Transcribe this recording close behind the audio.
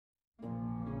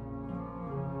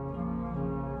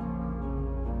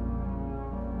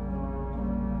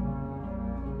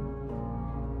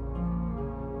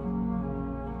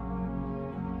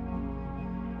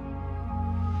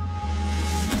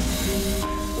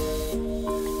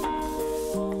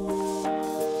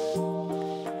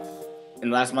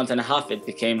the last month and a half, it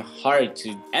became hard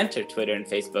to enter Twitter and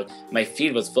Facebook. My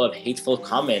feed was full of hateful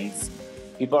comments.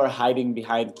 People are hiding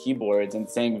behind keyboards and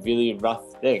saying really rough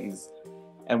things.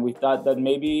 And we thought that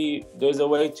maybe there's a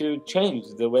way to change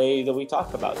the way that we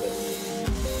talk about this.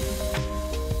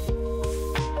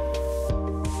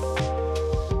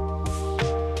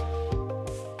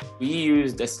 We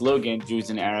used a slogan,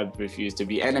 Jews and Arabs refuse to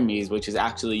be enemies, which is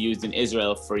actually used in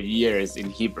Israel for years in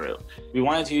Hebrew. We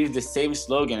wanted to use the same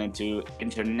slogan and to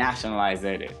internationalize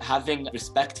it. Having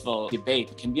respectful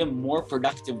debate can be a more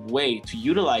productive way to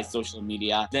utilize social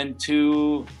media than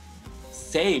to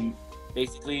say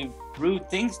basically rude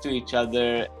things to each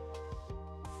other.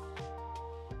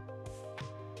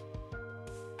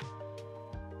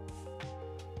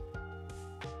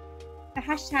 The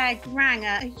hashtag rang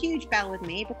a huge bell with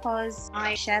me because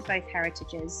I share both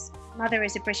heritages. Mother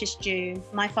is a British Jew,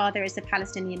 my father is a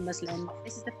Palestinian Muslim.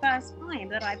 This is the first time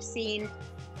that I've seen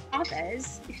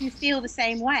others who feel the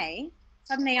same way.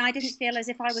 Suddenly I didn't feel as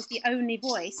if I was the only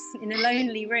voice in a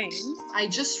lonely room. I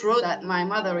just wrote that my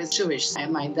mother is Jewish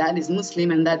and my dad is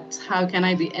Muslim, and that how can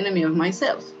I be enemy of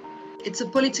myself? It's a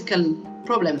political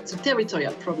problem, it's a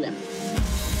territorial problem.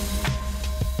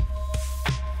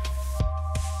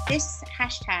 This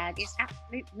hashtag is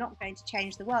absolutely not going to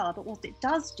change the world, but what it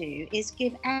does do is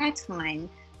give airtime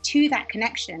to that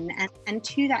connection and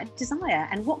to that desire.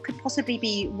 And what could possibly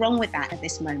be wrong with that at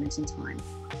this moment in time?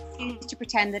 Choose to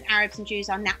pretend that Arabs and Jews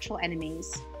are natural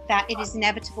enemies, that it is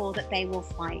inevitable that they will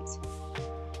fight.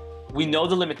 We know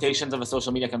the limitations of a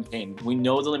social media campaign. We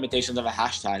know the limitations of a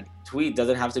hashtag. Tweet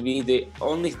doesn't have to be the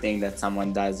only thing that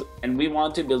someone does. And we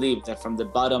want to believe that from the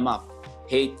bottom up,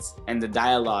 hate and the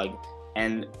dialogue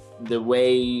and the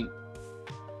way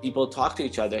people talk to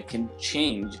each other can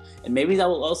change. And maybe that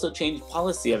will also change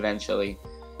policy eventually.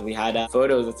 We had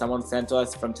photos that someone sent to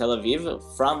us from Tel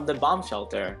Aviv from the bomb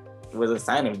shelter with a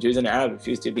sign of Jews and Arabs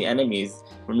refuse to be enemies.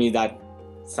 For me, that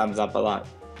sums up a lot.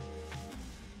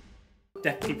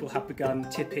 Deaf people have begun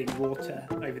tipping water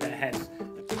over their heads.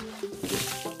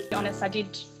 To be honest, I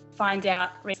did find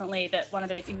out recently that one of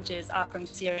those images are from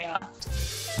Syria.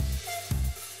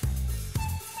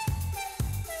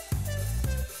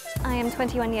 I am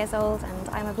 21 years old and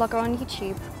I'm a blogger on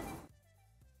YouTube.